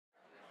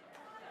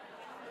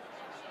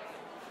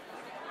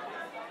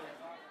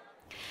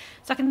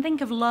So I can think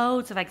of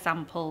loads of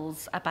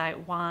examples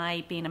about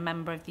why being a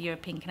member of the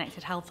European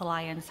Connected Health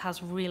Alliance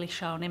has really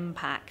shown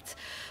impact,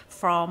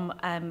 from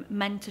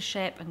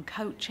mentorship and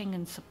coaching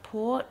and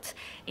support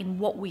in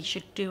what we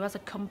should do as a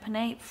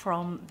company,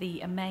 from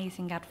the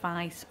amazing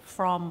advice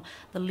from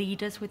the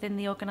leaders within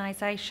the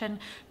organisation,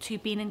 to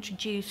being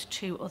introduced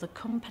to other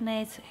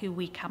companies who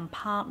we can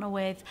partner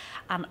with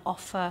and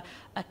offer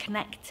a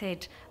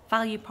connected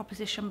value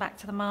proposition back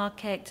to the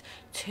market,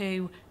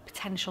 to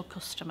potential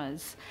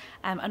customers.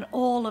 And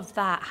all of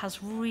that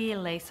has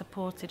really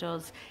supported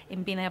us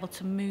in being able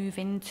to move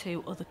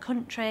into other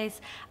countries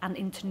and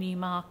into new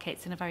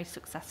markets in a very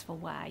successful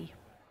way.